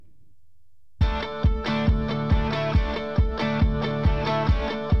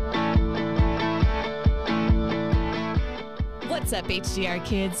What's up, HDR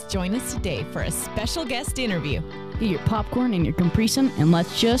kids? Join us today for a special guest interview. Get your popcorn and your Capri Sun, and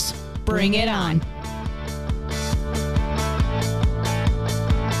let's just Bring it on.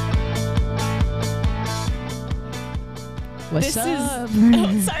 What's up?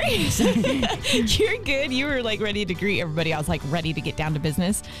 Oh, sorry. You're good. You were like ready to greet everybody. I was like ready to get down to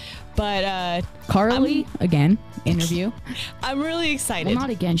business. But Carly, again, interview. I'm really excited. Well, not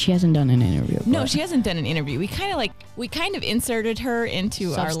again. She hasn't done an interview. No, but she hasn't done an interview. We kind of inserted her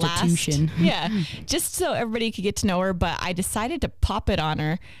into our last. Substitution. Yeah, just so everybody could get to know her. But I decided to pop it on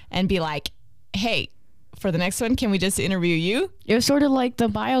her and be like, hey, for the next one, can we just interview you? It was sort of like the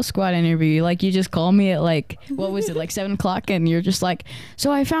Bio Squad interview. Like, you just call me at like, what was it, like 7 o'clock, and you're just like,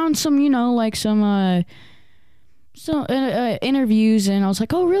 so I found some, some interviews, and I was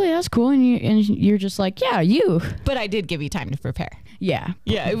like, oh, really? That's cool. And you're just like, yeah, you. But I did give you time to prepare. Yeah.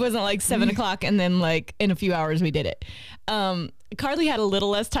 Yeah, it wasn't like 7 o'clock and then like in a few hours we did it. Carly had a little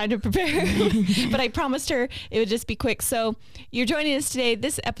less time to prepare, but I promised her it would just be quick. So you're joining us today.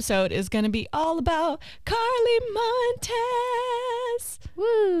 This episode is going to be all about Carly Montez.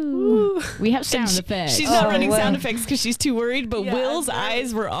 Woo. We have sound effects. She's not running sound effects because she's too worried, but yeah, Will's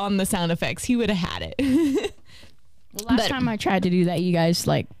eyes were on the sound effects. He would have had it. Well, last time I tried to do that, you guys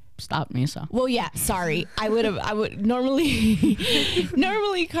like stopped me. So yeah, sorry. I would normally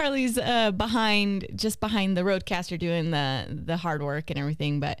Carly's behind the roadcaster doing the hard work and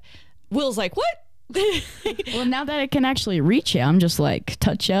everything, but Will's like, what? Well, now that I can actually reach it, I'm just like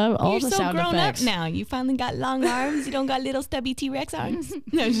touch up all the sound effects. You're so grown up now. You finally got long arms. You don't got little stubby T-Rex arms.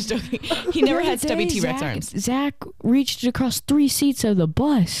 No, I'm just joking. He never had stubby T-Rex arms. Zach reached across 3 seats of the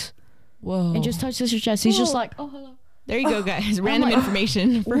bus. Whoa. And just touched his chest. He's just like, oh, hello. There you go, guys. Random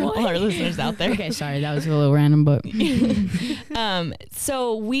information for all our listeners out there. Okay, sorry. That was a little random, but...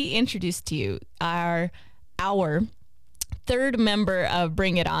 So we introduced to you our third member of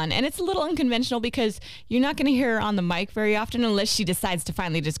Bring It On. And it's a little unconventional because you're not going to hear her on the mic very often unless she decides to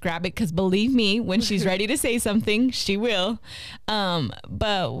finally just grab it. Because believe me, when she's ready to say something, she will.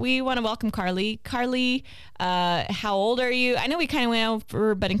 But we want to welcome Carly. Carly, how old are you? I know we kind of went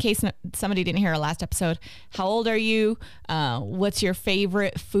over, but in case somebody didn't hear our last episode, how old are you? What's your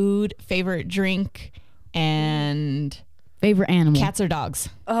favorite food, favorite drink, and favorite animal? Cats or dogs?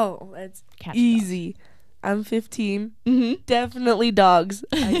 Oh, that's Cats easy. I'm 15. Mm-hmm. Definitely dogs.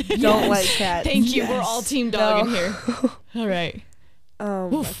 I don't like cats. Thank you. We're all team dog in here. All right.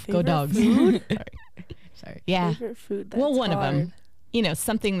 Oof, go dogs. Food? Sorry. Yeah. Favorite food. That's One hard. of them. You know,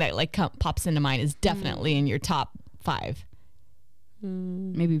 something that like pops into mind is definitely in your top 5.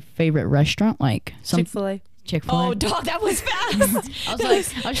 Maybe favorite restaurant, like some Chick-fil-A. Chick-fil-A. Oh, dog, that was fast. I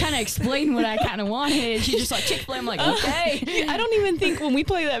was trying to explain what I kind of wanted. And she just like Chick-fil-A. I'm like, okay. I don't even think when we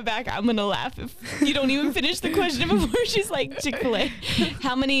play that back, I'm going to laugh if you don't even finish the question before she's like, Chick-fil-A.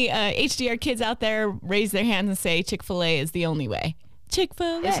 How many HDR kids out there raise their hands and say Chick-fil-A is the only way?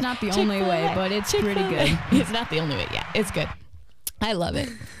 Chick-fil-A. It's not the only way, but it's pretty good. It's not the only way. Yeah, it's good. I love it.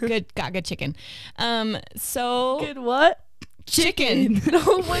 Got good chicken. So Good what? chicken.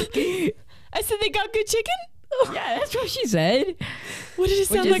 Oh my God. I said they got good chicken? Yeah, that's what she said. What did it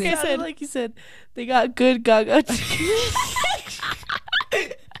sound like I said? Like you said, they got good gaga chicken.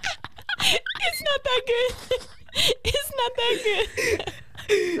 It's not that good. It's not that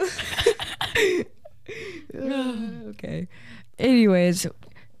good. Okay. Anyways,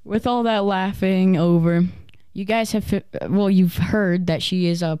 with all that laughing over, you guys have, you've heard that she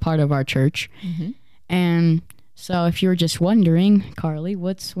is a part of our church. Mm-hmm. And so if you're just wondering, Carly,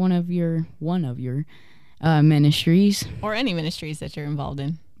 what's one of your ministries? Or any ministries that you're involved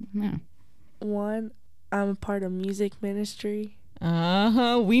in. Yeah. One, I'm a part of music ministry.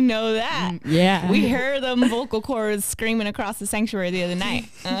 We know that. Yeah. We heard them vocal cords screaming across the sanctuary the other night.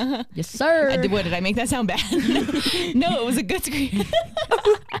 Yes, sir. What, did I make that sound bad? No, it was a good scream.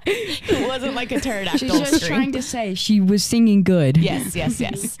 It wasn't like a pterodactyl She's just scream. trying to say she was singing good. Yes.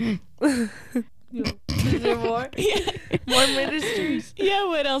 Is there more? Yeah. More ministries? Yeah,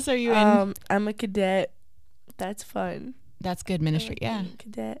 what else are you in? I'm a cadet. That's fun. That's good ministry, yeah.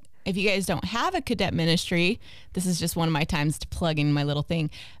 Cadet. If you guys don't have a cadet ministry, this is just one of my times to plug in my little thing.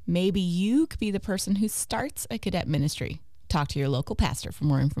 Maybe you could be the person who starts a cadet ministry. Talk to your local pastor for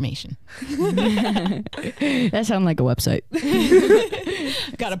more information. That sounds like a website.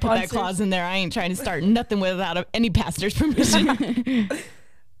 Got to put that clause in there. I ain't trying to start nothing without any pastor's permission.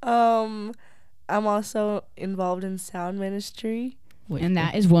 I'm also involved in sound ministry. And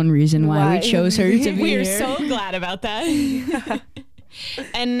that is one reason why we chose her to be We're here. so glad about that.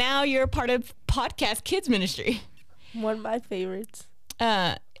 And now you're a part of Podcast Kids Ministry. One of my favorites.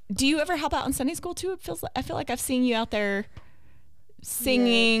 Do you ever help out in Sunday school too? I feel like I've seen you out there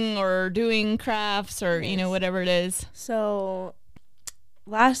singing or doing crafts or, Yes. whatever it is? So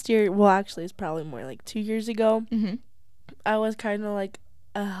last year, well, actually, it's probably more like 2 years ago, Mm-hmm. I was kind of like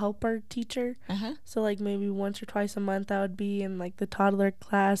a helper teacher. Uh-huh. So like maybe once or twice a month I would be in like the toddler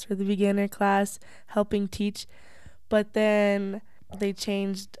class or the beginner class helping teach. But then they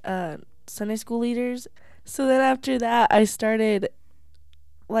changed Sunday school leaders. So then after that I started,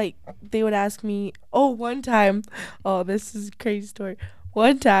 like, they would ask me, one time, this is a crazy story.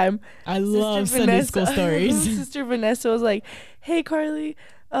 One time I love Sunday school stories. Sister Vanessa was like, "Hey Carly,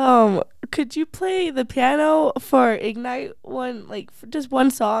 could you play the piano for Ignite one, like for just one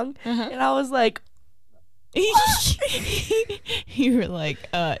song?" Uh-huh. And I was like, You were like,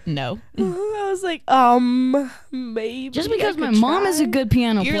 no. I was like, maybe. Just I because my could mom is a try." good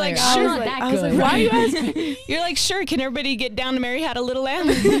piano You're player, like, I'm sure. not that I was good. like, why are you asking? You're like, sure, can everybody get down to Mary Had a Little Lamb?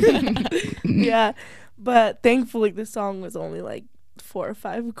 Yeah, but thankfully the song was only like 4 or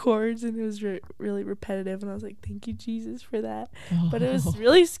 5 chords, and it was really repetitive. And I was like, thank you, Jesus, for that. But it was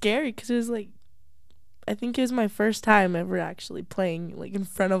really scary because it was like, I think it was my first time ever actually playing like in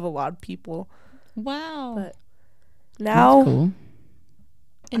front of a lot of people. Wow. But That's now, cool.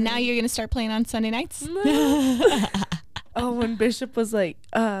 And now you're going to start playing on Sunday nights? when Bishop was like,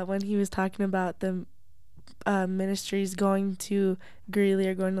 when he was talking about the ministries going to Greeley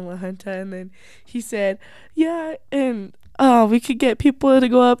or going to La Junta, and then he said, yeah, and we could get people to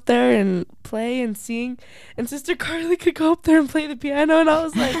go up there and play and sing, and Sister Carly could go up there and play the piano. And I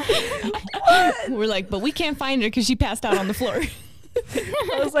was like, what? We're like, but we can't find her because she passed out on the floor.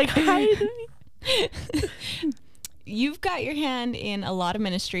 I was like, hide me. You've got your hand in a lot of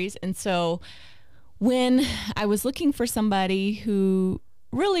ministries. And so when I was looking for somebody who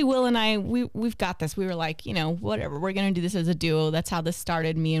really, Will and I, we've got this. We were like, whatever, we're going to do this as a duo. That's how this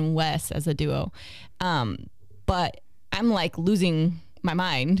started, me and Wes as a duo. But I'm like losing my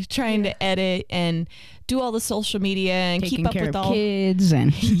mind trying to edit and do all the social media and Taking keep up care with of all kids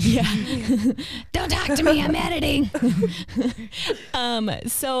and yeah. Don't talk to me, I'm editing.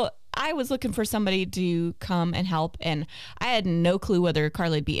 So I was looking for somebody to come and help, and I had no clue whether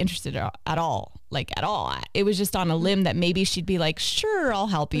Carly'd be interested at all. It was just on a limb that maybe she'd be like, sure, I'll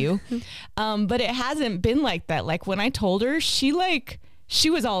help you. But it hasn't been like that. Like when I told her, she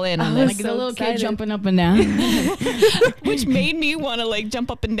was all in on I was this, like so the little excited. kid jumping up and down. which made me want to like jump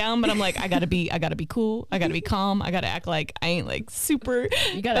up and down. But I'm like, I gotta be cool. I gotta be calm. I gotta act like I ain't like super.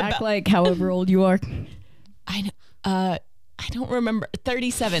 You gotta act like however old you are. I know. I don't remember.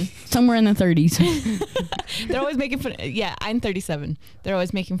 37. Somewhere in the 30s. They're always making fun. Yeah, I'm 37. They're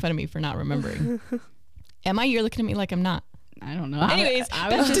always making fun of me for not remembering. Am I? You're looking at me like I'm not. I don't know. Anyways,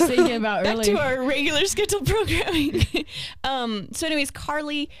 I was just thinking about back earlier. to our regular scheduled programming. So anyways,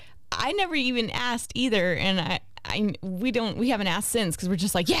 Carly, I never even asked either, and we haven't asked since because we're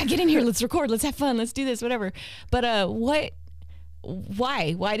just like, yeah, get in here, let's record, let's have fun, let's do this, whatever. But why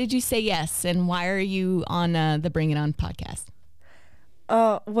did you say yes, and why are you on the Bring It On podcast?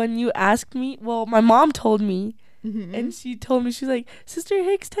 When you asked me, well, my mom told me, and she told me, she's like, Sister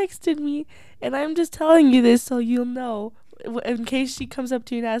Hicks texted me, and I'm just telling you this so you'll know, in case she comes up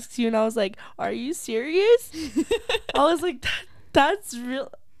to you and asks you. And I was like, are you serious? I was like, that's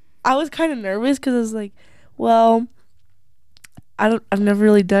real. I was kind of nervous because I was like, well, I've never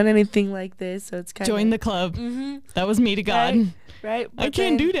really done anything like this, so it's kind of Join the club. Mm-hmm. That was me to God. Right? I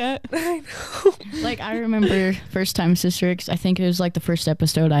can't do that. I know. Like I remember first time Sister X, I think it was like the first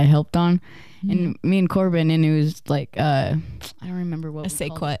episode I helped on, and me and Corbin, and it was like I don't remember what A we say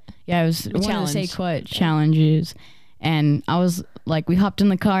called quit. it. Yeah, it was one of the challenge. say quit challenges, and I was like, we hopped in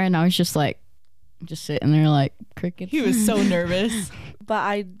the car, and I was just like, just sitting there like crickets. He was so nervous.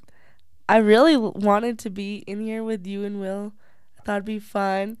 But I really wanted to be in here with you and Will. I thought it'd be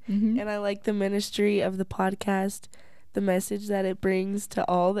fun, and I like the ministry of the podcast, the message that it brings to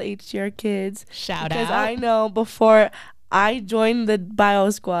all the HDR kids. Shout Because out. I know before I joined the Bio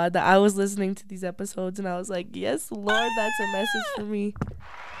Squad that I was listening to these episodes, and I was like, yes, Lord, that's a message for me.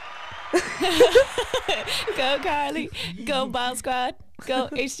 Go Carly. Go Bile Squad. Go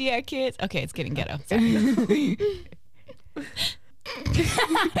HDR kids. Okay, it's getting ghetto. Sorry.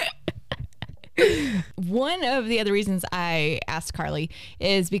 One of the other reasons I asked Carly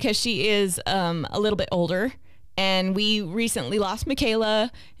is because she is a little bit older, and we recently lost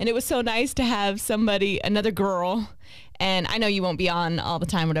Michaela, and it was so nice to have somebody, another girl. And I know you won't be on all the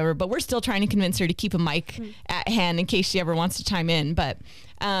time, whatever, but we're still trying to convince her to keep a mic at hand in case she ever wants to chime in. But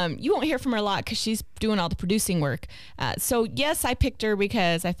You won't hear from her a lot because she's doing all the producing work. So yes, I picked her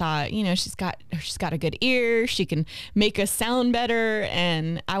because I thought, you know, she's got a good ear. She can make us sound better,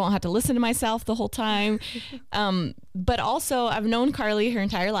 and I won't have to listen to myself the whole time. But also, I've known Carly her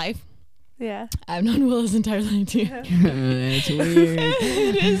entire life. Yeah. I've known Will his entire life too. That's weird.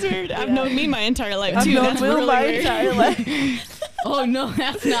 It is weird. I've known me my entire life I've too. known That's Will really my weird. entire life. Oh no,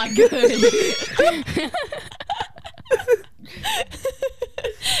 that's not good.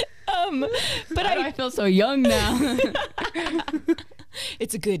 But I feel so young now.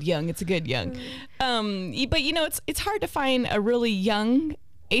 It's a good young. But you know, it's hard to find a really young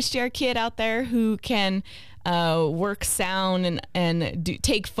HDR kid out there who can work sound and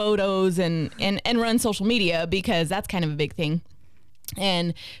take photos and run social media, because that's kind of a big thing.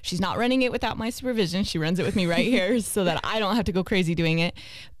 And she's not running it without my supervision. She runs it with me right here so that I don't have to go crazy doing it.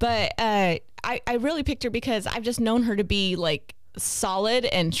 But I really picked her because I've just known her to be like solid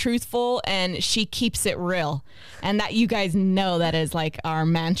and truthful, and she keeps it real. And that, you guys know, that is like our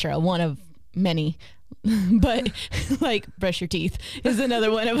mantra, one of many. But like, brush your teeth is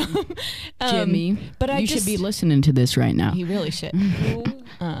another one of them. Jimmy, but you should be listening to this right now. He really should.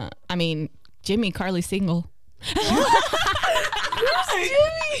 I mean, Jimmy, Carly's single.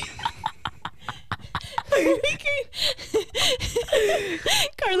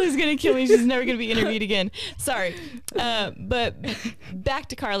 Carly's gonna kill me. She's never gonna be interviewed again. Sorry. But back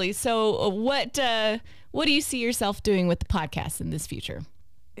to Carly. So what do you see yourself doing with the podcast in this future?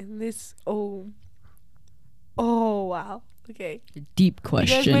 In this, oh wow. Okay. Deep You guys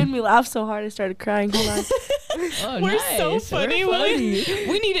made question. me laugh so hard I started crying. Hold on. Oh, We're so nice. funny. We're funny.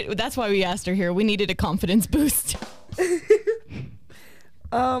 We needed. That's why we asked her here. We needed a confidence boost.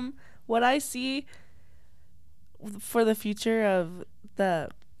 What I see for the future of the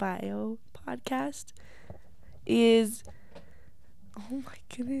bio podcast is, oh my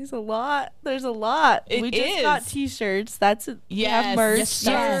goodness, there's a lot. It We just got is. t-shirts. That's it. We Yes, have merch. yes,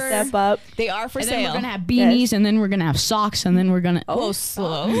 That's a sir. step up. They are for And then sale. we're gonna have beanies, and then we're gonna have socks, and then we're gonna. Oh,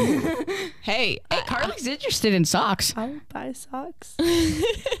 slow. Hey, Carly's interested in socks. I'll buy socks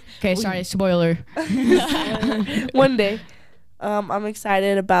Okay, sorry, spoiler. one day. I'm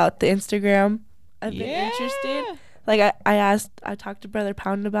excited about the Instagram. I've been Yeah. interested. Like I talked to Brother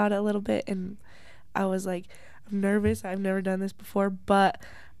Pound about it a little bit, and I was like, I'm nervous. I've never done this before, but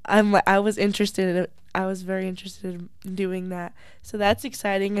I was interested in it. I was very interested in doing that. So that's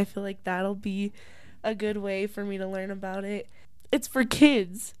exciting. I feel like that'll be a good way for me to learn about it. It's for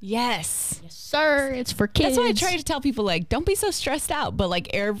kids. yes. Yes, sir. It's for kids. That's why I try to tell people, like, don't be so stressed out. But like,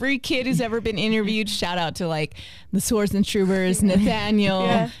 every kid who's ever been interviewed, shout out to like the Swords and Troopers, Nathaniel,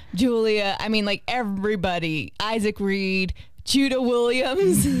 Yeah. Julia. I mean, like, everybody. Isaac Reed, Judah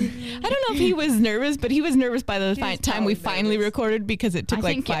Williams. I don't know if he was nervous, but he was nervous by the was time we probably finally nervous. recorded, because it took I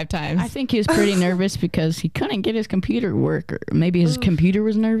like think- 5 times. I think he was pretty nervous because he couldn't get his computer to work, or maybe his computer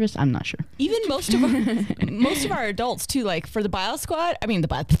was nervous. I'm not sure. Even most of our adults too, like for the Bio Squad,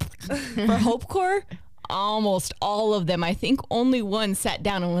 for Hope Corps, almost all of them. I think only one sat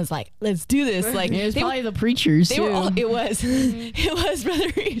down and was like, "Let's do this." Like, It was they, probably the preachers they too. were all, it was it was Brother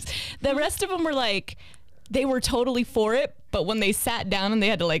Reeves. The rest of them were like, they were totally for it, but when they sat down and they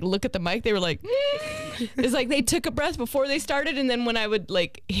had to like look at the mic, they were like, it's like they took a breath before they started, and then when I would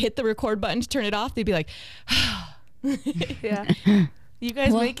like hit the record button to turn it off, they'd be like, Yeah. You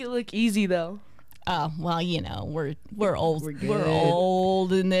guys Well- make it look easy though. "Oh, well, you know, we're old. We're We're good.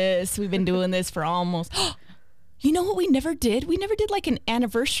 old in this. We've been doing this for almost." You know what we never did? We never did like an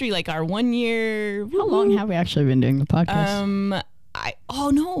anniversary, like our 1 year. How long have we actually been doing the podcast?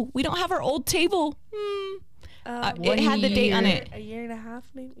 No, we don't have our old table. It had the date on it. A year and a half,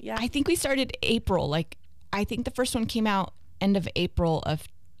 maybe. Yeah. I think we started April. Like, I think the first one came out end of April of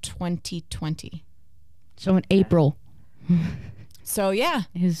 2020. So in April So yeah,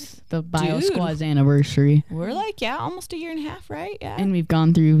 is the Bio Dude. Squad's anniversary, we're like, yeah, almost a year and a half, right? Yeah. and we've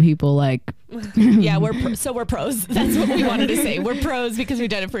gone through people like Yeah, we're pros. That's what we wanted to say. We're pros because we've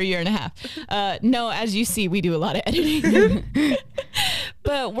done it for a year and a half. No, as you see, we do a lot of editing.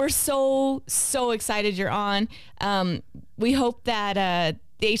 But we're so excited you're on. We hope that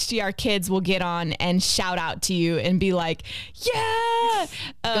the HDR kids will get on and shout out to you and be like, yeah.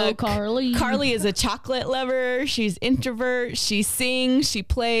 Go Carly. Carly is a chocolate lover. She's introvert. She sings. She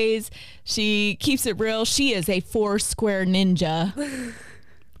plays. She keeps it real. She is a 4-square ninja.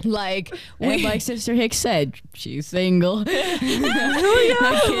 Like, And like Sister Hicks said, she's single.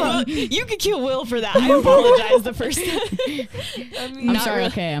 Well, you could kill Will for that. I apologize the first time. I mean, I'm Not sorry. really.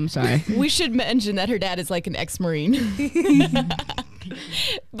 Okay, I'm sorry. We should mention that her dad is like an ex-Marine.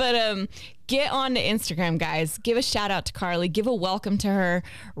 But get on to Instagram, guys. Give a shout out to Carly. Give a welcome to her.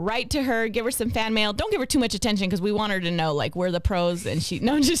 Write to her. Give her some fan mail. Don't give her too much attention because we want her to know like we're the pros and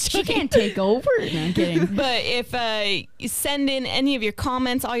I'm just She joking. can't take over. No, I'm kidding. But if you send in any of your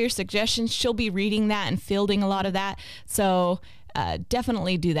comments, all your suggestions, she'll be reading that and fielding a lot of that. So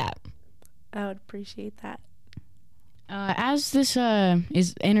definitely do that. I would appreciate that. As this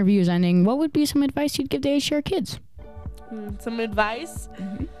interview is ending, what would be some advice you'd give to HDR kids? Some advice.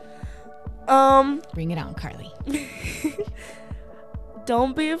 Bring it on, Carly.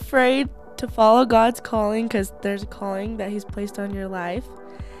 Don't be afraid to follow God's calling, because there's a calling that He's placed on your life,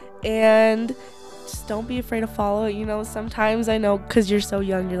 and just don't be afraid to follow it. You know, sometimes I know because you're so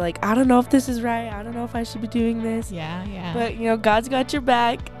young, you're like, I don't know if this is right. I don't know if I should be doing this. Yeah. But you know, God's got your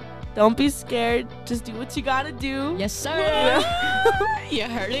back. Don't be scared. Just do what you gotta do. Yes, sir. You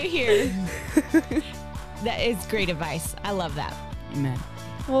heard it here. That is great advice. I love that. Amen.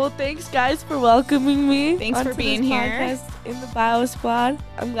 Well, thanks guys for welcoming me. Thanks for onto being this here. podcast in the Bio Squad.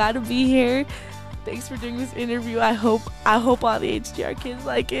 I'm glad to be here. Thanks for doing this interview. I hope all the HDR kids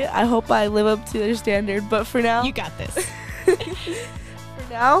like it. I hope I live up to their standard. But for now, You got this. for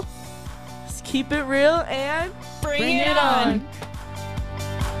now, just keep it real and Bring it on.